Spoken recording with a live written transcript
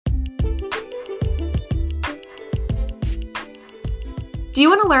Do you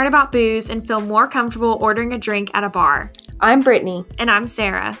want to learn about booze and feel more comfortable ordering a drink at a bar? I'm Brittany. And I'm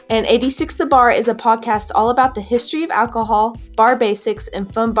Sara. And 86 The Bar is a podcast all about the history of alcohol, bar basics,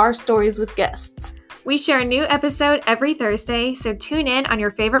 and fun bar stories with guests. We share a new episode every Thursday, so tune in on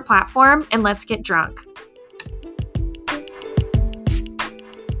your favorite platform and let's get drunk.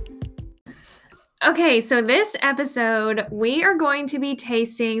 Okay, so this episode, we are going to be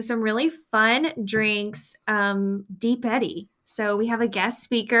tasting some really fun drinks, Deep Eddy. So we have a guest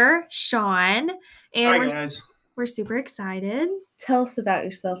speaker, Sean. And Hi, guys. We're super excited. Tell us about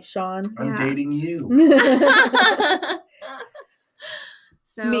yourself, Sean. I'm dating you.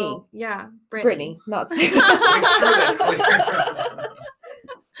 So, Me. Yeah, Brittany, not Sara. Make sure that's clear.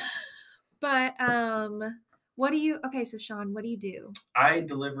 But, okay, so Sean, what do you do? I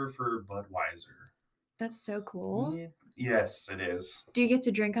deliver for Budweiser. That's so cool. Yeah. Yes, it is. Do you get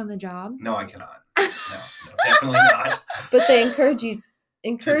to drink on the job? No, I cannot. No, definitely not. But they encourage you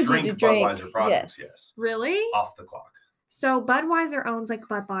to drink Budweiser products, yes. Really? Off the clock. So Budweiser owns like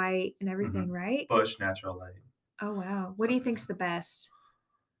Bud Light and everything, right? Busch, Natural Light. Oh, wow. What do you think's the best?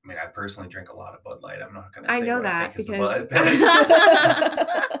 I mean, I personally drink a lot of Bud Light. I'm not going to say I know what that I think because... is the best.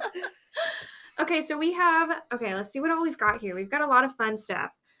 Okay, so let's see what all we've got here. We've got a lot of fun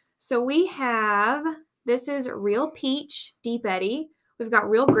stuff. So this is real peach Deep Eddy. We've got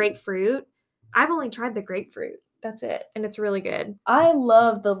real grapefruit. I've only tried the grapefruit. That's it. And it's really good. I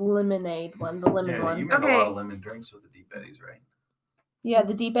love the lemonade one, the lemon one. You make a lot of lemon drinks with the Deep Eddies, right? Yeah,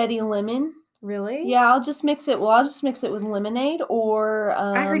 the Deep Eddy lemon. Really? Yeah, I'll just mix it with lemonade or...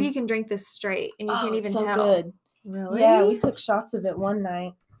 I heard you can drink this straight and you can't even so tell. Good. Really? Yeah, we took shots of it one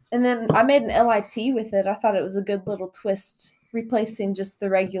night. And then I made an LIT with it. I thought it was a good little twist, replacing just the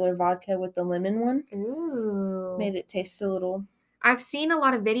regular vodka with the lemon one. Ooh. Made it taste a little... I've seen a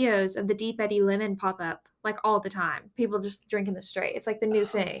lot of videos of the Deep Eddy lemon pop up, like all the time. People just drinking this straight. It's like the new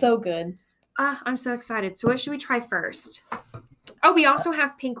thing. So good. I'm so excited. So what should we try first? Oh, we also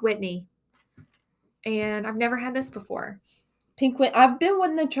have Pink Whitney. And I've never had this before. Pink Whitney. I've been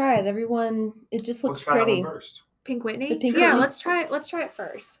wanting to try it. Everyone, it just looks pretty. Let's try one first. Pink Whitney? The Pink Yeah, Whitney. let's try it. Let's try it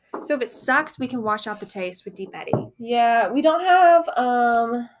first. So if it sucks, we can wash out the taste with Deep Eddy. Yeah, we don't have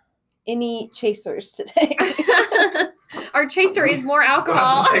any chasers today. Our chaser is more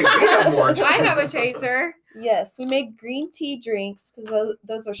alcohol. I was gonna say, we have more. I have a chaser. Yes, we made green tea drinks because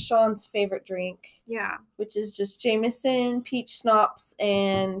those are Sean's favorite drink. Yeah. Which is just Jameson, peach schnapps,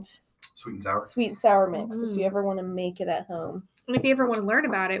 and Sweet and sour mix. If you ever want to make it at home. And if you ever want to learn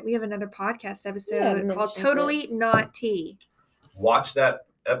about it, we have another podcast episode called Totally Not Tea. Watch that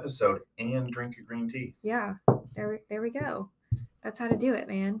episode and drink your green tea. Yeah, there we go. That's how to do it,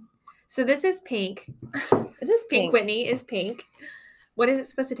 man. So this is pink. It is Pink Whitney is pink. What is it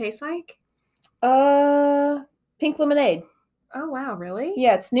supposed to taste like? Pink lemonade. Oh, wow, really?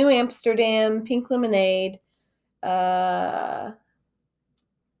 Yeah, it's New Amsterdam, pink lemonade.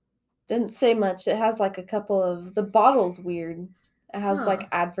 Didn't say much. It has like a couple of... The bottle's weird. It has like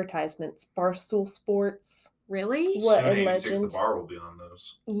advertisements. Barstool Sports. Really? What a Soon 86 legend. The Bar will be on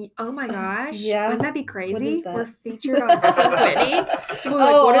those. Oh my gosh. Yeah. Wouldn't that be crazy? What is that? We're featured on Pink Whitney. People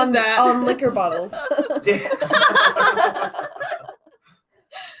are like, what is that? On liquor bottles.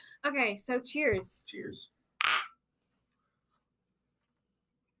 Okay, so cheers. Cheers.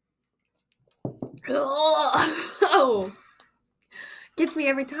 Oh. Gets me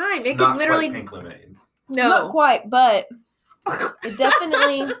every time. It's it not could literally quite pink lemonade. No. Not quite, but it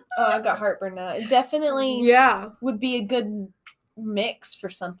definitely... Oh, I've got heartburn now. It definitely would be a good mix for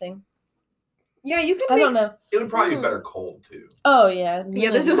something. Yeah, you can I mix... don't know. It would probably be better cold, too. Oh, yeah.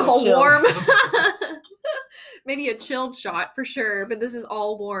 Yeah, this is all chilled. warm. Maybe a chilled shot for sure, but this is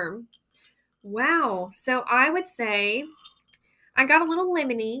all warm. Wow. So I would say I got a little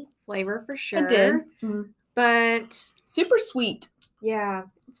lemony flavor for sure. I did. Mm-hmm. But... Super sweet. Yeah,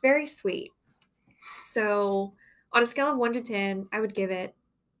 it's very sweet. So on a scale of 1 to 10, I would give it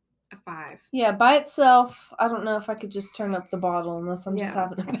a 5. Yeah, by itself, I don't know if I could just turn up the bottle unless I'm just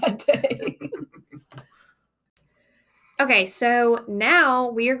having a bad day. Okay, so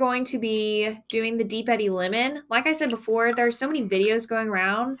now we are going to be doing the Deep Eddy Lemon. Like I said before, there's so many videos going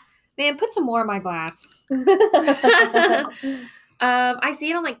around. Man, put some more in my glass. I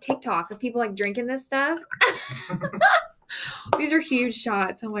see it on like TikTok of people like drinking this stuff. These are huge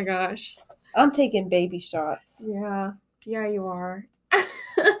shots. Oh my gosh. I'm taking baby shots. Yeah, you are.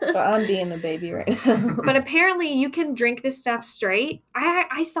 But I'm being a baby right now. But apparently you can drink this stuff straight.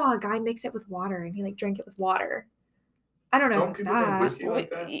 I saw a guy mix it with water and he like drank it with water. I don't know Don't about people drink that. whiskey like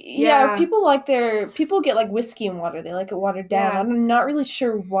that? Yeah, Yeah. people get like whiskey and water. They like it watered down. Yeah. I'm not really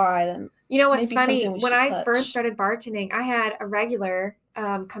sure why. You know what's Maybe funny? something we When should I first touch. started bartending, I had a regular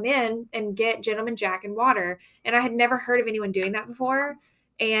come in and get Gentleman Jack and water. And I had never heard of anyone doing that before.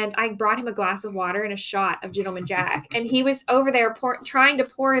 And I brought him a glass of water and a shot of Gentleman Jack. And he was over there trying to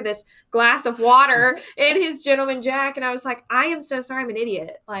pour this glass of water in his Gentleman Jack. And I was like, I am so sorry. I'm an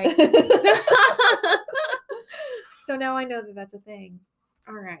idiot. Like, so now I know that that's a thing.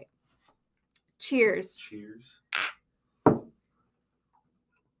 All right. Cheers. Cheers.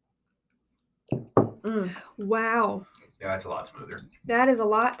 Wow. Yeah, that's a lot smoother. That is a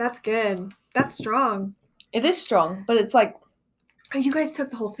lot. That's good. That's strong. It is strong, but it's like, Oh, you guys took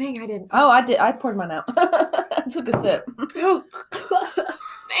the whole thing. I didn't. oh, I did. I poured mine out. I took a sip. Oh,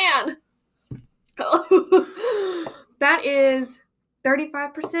 man. That is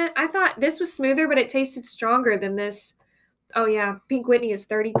 35%. I thought this was smoother, but it tasted stronger than this. Oh, yeah. Pink Whitney is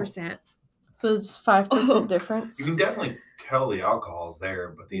 30%. So it's just 5% difference. You can definitely tell the alcohol's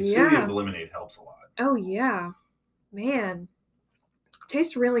there, but the acidity of the lemonade helps a lot. Oh, yeah. Man.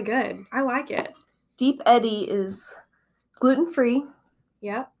 Tastes really good. I like it. Deep Eddy is gluten-free,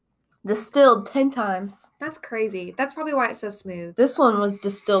 Yep. distilled 10 times. That's crazy. That's probably why it's so smooth. This one was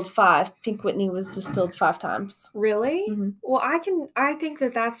distilled 5. Pink Whitney was distilled 5 times. Really? Mhm. Well, I think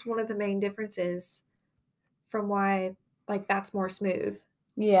that that's one of the main differences from why, like, that's more smooth.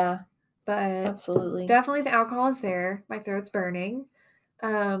 Yeah, But absolutely. definitely the alcohol is there. My throat's burning.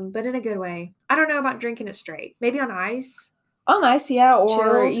 But in a good way. I don't know about drinking it straight. Maybe on ice. On ice, yeah, or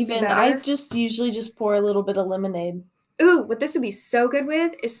Chilled, even better. I just usually just pour a little bit of lemonade. Ooh, what this would be so good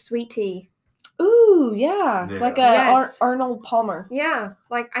with is sweet tea. Ooh, yeah. Yeah. Like a Yes. Arnold Palmer. Yeah,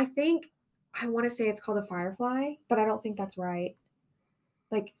 like I want to say it's called a Firefly, but I don't think that's right.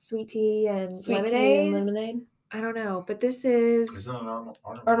 Like sweet tea and Sweet lemonade. tea and lemonade. I don't know, but this is Isn't it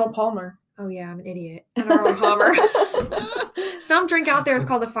Arnold Palmer. Oh yeah, I'm an idiot. An Arnold Palmer. Some drink out there is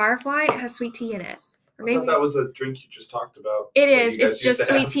called the Firefly. And it has sweet tea in it. Or I thought that was the drink you just talked about. It that is. you guys It's used just to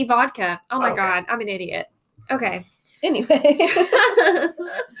sweet have. tea vodka. Oh my Okay. god, I'm an idiot. Okay. Anyway.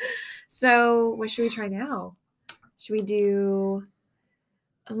 So what should we try now? Should we do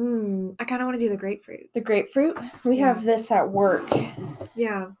I kind of want to do the grapefruit. The grapefruit. We Yeah. have this at work.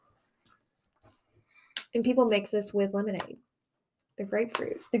 Yeah. And people mix this with lemonade. The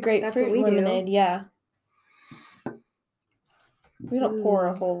grapefruit. The grapefruit we do. lemonade, yeah. We don't pour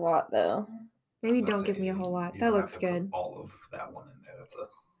a Ooh. whole lot though. Maybe Let's don't give me a say whole lot. you That don't looks have to put good. all of that one in there. That's a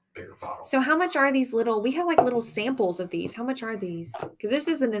bigger bottle. So how much are these little, we have like little samples of these. How much are these? Because this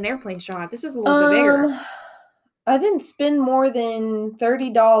isn't an airplane shot. This is a little bit bigger. I didn't spend more than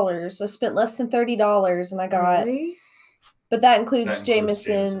 $30. I spent less than $30 and I got Really? but that includes That includes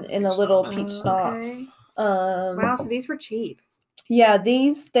Jameson Jameson and a peach little schnapps. peach Oh, okay. schnapps. Wow, so these were cheap. Yeah, they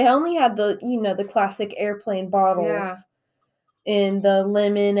only had the the classic airplane bottles in the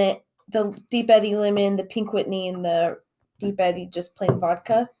lemon, the Deep Eddy lemon, the Pink Whitney, and the Deep Eddy just plain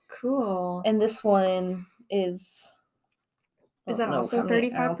vodka. Cool. And this one is I Is don't that know also how many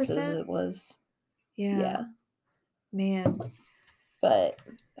 35%? ounces it was. Yeah. Man. But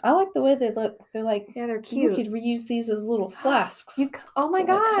I like the way they look. They're like Yeah, they're you cute. could reuse these as little flasks. Oh my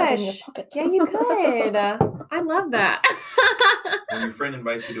to, like, have in your gosh. pocket. Yeah, you could. I love that. When your friend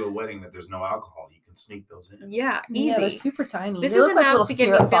invites you to a wedding that there's no alcohol, you can sneak those in. Yeah, Yeah, they're easy. super tiny. This They is look like enough little to get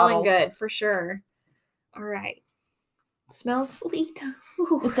me syrup feeling bottles. good for sure. All right. Smells sweet.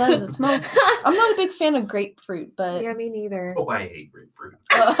 Ooh. It does. It smells. I'm not a big fan of grapefruit, but Yeah, me neither. Oh, I hate grapefruit.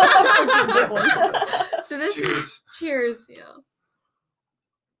 Which is a good one. So this is Cheers. cheers. Yeah.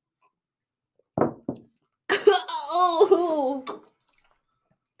 Oh.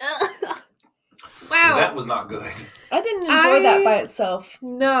 Wow. So that was not good. I didn't enjoy that by I- itself.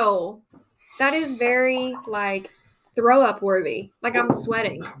 No. That is very like throw up worthy. Like I'm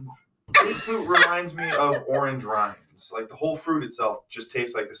sweating. Grapefruit reminds me of orange rinds. Like the whole fruit itself just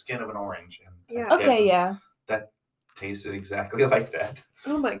tastes like the skin of an orange. And Yeah. Okay, yeah. That tasted exactly like that.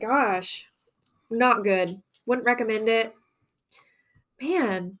 Oh my gosh. Not good. Wouldn't recommend it.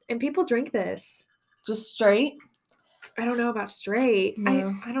 Man, and people drink this. Just straight. I don't know about straight.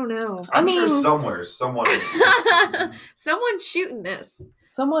 No. I don't know. I'm sure mean- somewhere, someone. Someone's shooting this.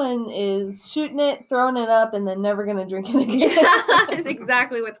 Someone is shooting it, throwing it up, and then never gonna drink it again. Yeah, is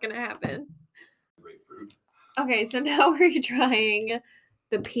exactly what's gonna happen. Grapefruit. Okay, so now we're trying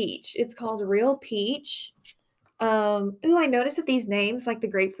the peach. It's called Real Peach. Ooh, I noticed that these names, like the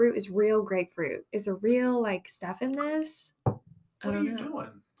grapefruit, is real grapefruit. Is there real like stuff in this? I What are don't you know.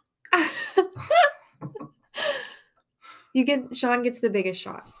 doing? Sean gets the biggest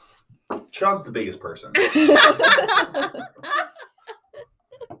shots. Sean's the biggest person.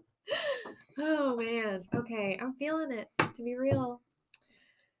 Oh man. Okay, I'm feeling it. To be real.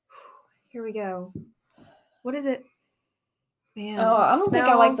 Here we go. What is it? Man. Oh, I don't think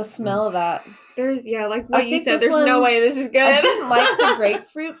I like the smell of that. There's like what I you think said. this There's no one- way this is good. I didn't like the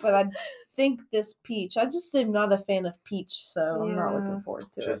grapefruit, but I think this peach. I just am not a fan of peach, so I'm not Yeah. looking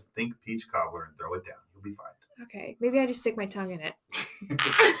forward to Just think peach cobbler and throw it down. You'll be fine. Okay, maybe I just stick my tongue in it.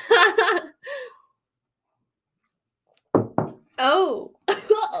 Oh. it.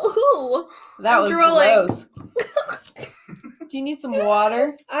 That I'm was drooling. gross. Do you need some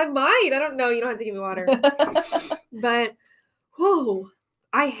water? I might. I don't know. You don't have to give me water. But, whoa.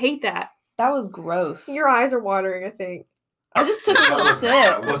 I hate that. That was gross. Your eyes are watering, I think. I just took a little That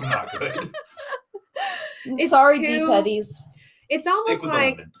sip. was not good. It's Sorry, too- Deep Eddies. It's Stick almost with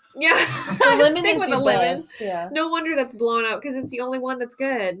like, the lemon. yeah. The lemon Stick is with your the lemon. best. Yeah. No wonder that's blown up because it's the only one that's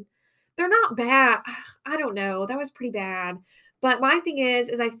good. They're not bad. I don't know. That was pretty bad. But my thing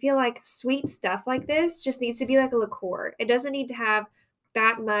is I feel like sweet stuff like this just needs to be like a liqueur. It doesn't need to have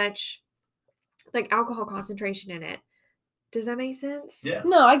that much like alcohol concentration in it. Does that make sense? Yeah.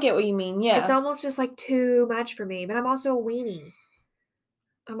 No, I get what you mean. Yeah. It's almost just like too much for me. But I'm also a weenie.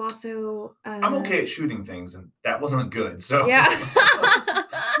 I'm also I'm okay at shooting things, and that wasn't good. So Yeah.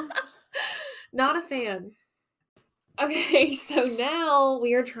 Not a fan. Okay, so now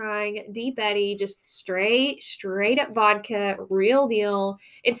we are trying Deep Eddy, just straight up vodka, real deal.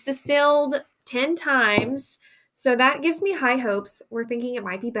 It's distilled 10 times, so that gives me high hopes. We're thinking it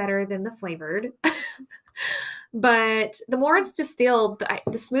might be better than the flavored. But the more it's distilled,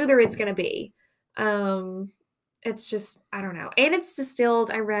 the smoother it's going to be. It's just, I don't know. And it's distilled,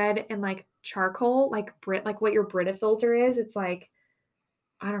 I read, in like charcoal, like what your Brita filter is. It's like,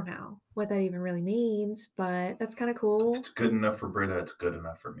 I don't know what that even really means, but that's kind of cool. it's good enough for Britta. It's good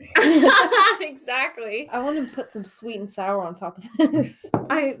enough for me. Exactly. I want to put some sweet and sour on top of this.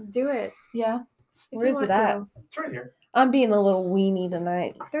 I do it. Yeah. if Where you is want it at? to. It's right here. I'm being a little weenie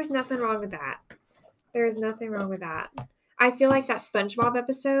tonight. There's nothing wrong with that. There is nothing wrong with that. I feel like that SpongeBob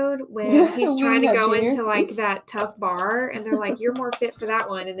episode when he's trying to Weenie Hut go Junior. into like Oops. that tough bar and they're like, you're more fit for that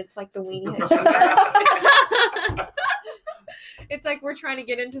one. And it's like the Weenie Hut Junior. It's like we're trying to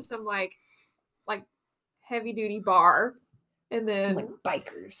get into some like heavy duty bar. And then Like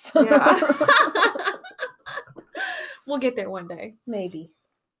bikers. yeah. We'll get there one day. Maybe.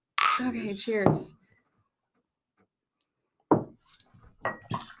 Okay, cheers.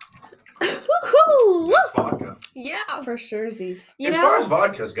 That's vodka. Yeah. For surezies. You as know, far as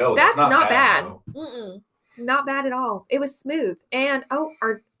vodkas go, that's not bad. though. Mm-mm. Not bad at all. It was smooth. And,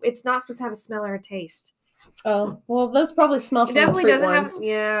 it's not supposed to have a smell or a taste. Oh, well, those probably smell It from the definitely fruit doesn't ones. have,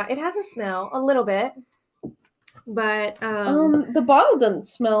 yeah, it has a smell, a little bit. But, The bottle doesn't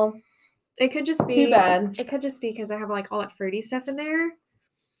smell it could just be. too bad. It could just be because I have like all that fruity stuff in there.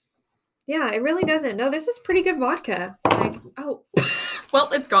 Yeah, it really doesn't. No, this is pretty good vodka. Like, oh, well,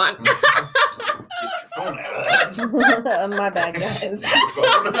 it's gone. Get your phone out of that. My bad, guys. Get your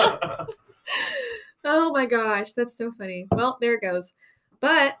phone out. Oh my gosh, that's so funny. Well, there it goes.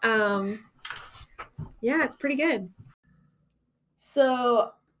 But, yeah, it's pretty good.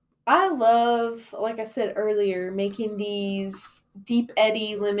 So, I love, like I said earlier, making these Deep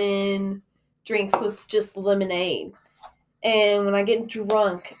Eddy lemon drinks with just lemonade. And when I get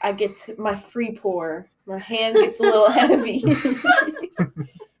drunk, I get to my free pour. My hand gets a little heavy.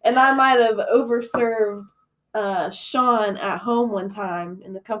 And I might have overserved Sean at home one time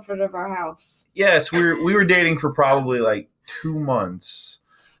in the comfort of our house. Yes, we were dating for probably like 2 months.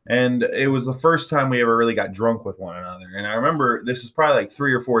 And it was the first time we ever really got drunk with one another. And I remember this is probably like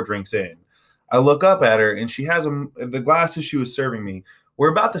 3 or 4 drinks in. I look up at her and she has the glasses she was serving me were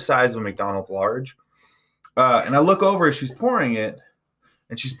about the size of a McDonald's large. And I look over as she's pouring it,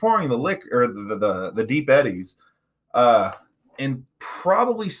 and she's pouring the liquor or the Deep Eddies. And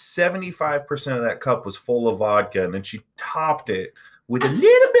probably 75% of that cup was full of vodka, and then she topped it with a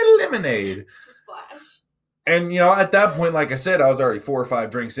little bit of lemonade. Splash. And, at that point, like I said, I was already 4 or 5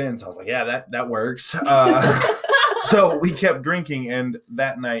 drinks in. So I was like, yeah, that works. So we kept drinking. And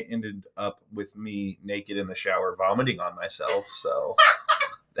that night ended up with me naked in the shower, vomiting on myself. So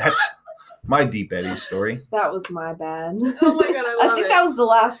that's my Deep Eddy story. That was my bad. Oh my God, I love think it. that was the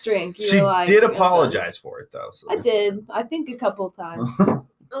last drink. You She were like, did "I'm done." apologize for it, though. So I did. I think a couple of times.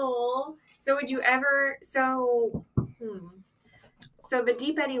 Oh, so would you ever? So the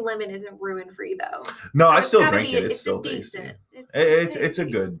Deep Eddy lemon isn't ruin free though. No, So I it's still gotta drink be- it. It's still decent. tasty. It's It's a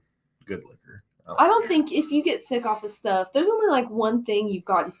tasty. good liquor. I don't think if you get sick off of stuff, there's only like one thing you've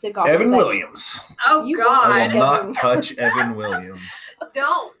gotten sick off Evan of. Williams. Oh, You God. I will Evan. not touch Evan Williams.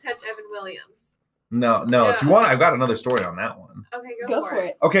 Don't touch Evan Williams. No. Yeah. If you want, I've got another story on that one. Okay, Go for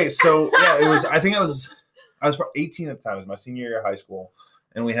it. Okay, so yeah, it was. I think I was probably 18 at the time. It was my senior year of high school,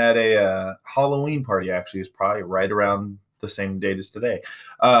 and we had a Halloween party. Actually, it's probably right around the same date as today.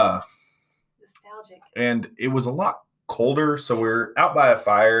 Nostalgic. And it was a lot colder, so we were out by a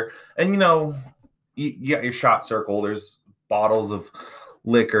fire, and you know, you got your shot circle. There's bottles of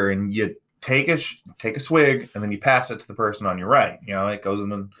liquor, and you take a swig, and then you pass it to the person on your right. You know, it goes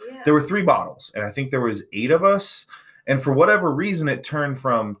in. Yeah. There were 3 bottles, and I think there was 8 of us. And for whatever reason, it turned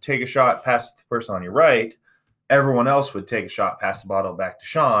from take a shot, pass it to the person on your right. Everyone else would take a shot, pass the bottle back to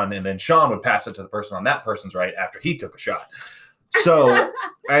Sean, and then Sean would pass it to the person on that person's right after he took a shot. So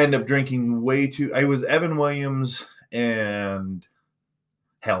I ended up drinking way too. It was Evan Williams and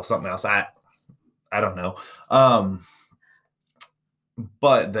hell, something else. I don't know.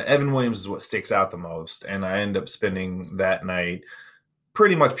 But the Evan Williams is what sticks out the most, and I ended up spending that night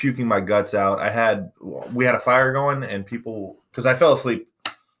pretty much puking my guts out. We had a fire going, and people, because I fell asleep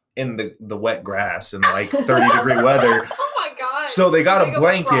in the wet grass in like 30-degree weather. Oh my God. So they got a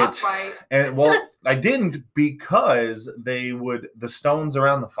blanket, frostbite. and well, I didn't, because the stones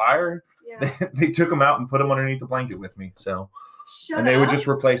around the fire, Yeah. they took them out and put them underneath the blanket with me. So, and they would just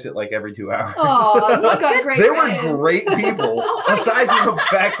replace it like every 2 hours. Oh, you got great They friends. were great people, Oh my aside God. from the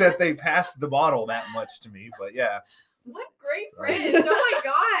fact that they passed the bottle that much to me. But yeah. What great friends. Oh my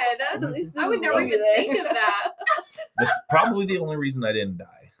God. At least I would they never love even you think there. of that. That's probably the only reason I didn't die.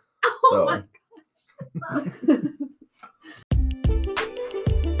 Oh my So,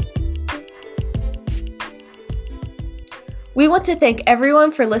 We want to thank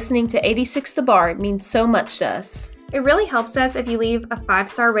everyone for listening to 86 The Bar. It means so much to us. It really helps us if you leave a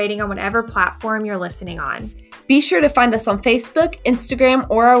 5-star rating on whatever platform you're listening on. Be sure to find us on Facebook, Instagram,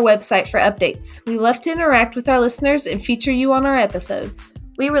 or our website for updates. We love to interact with our listeners and feature you on our episodes.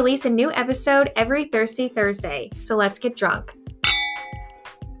 We release a new episode every Thursday, so let's get drunk.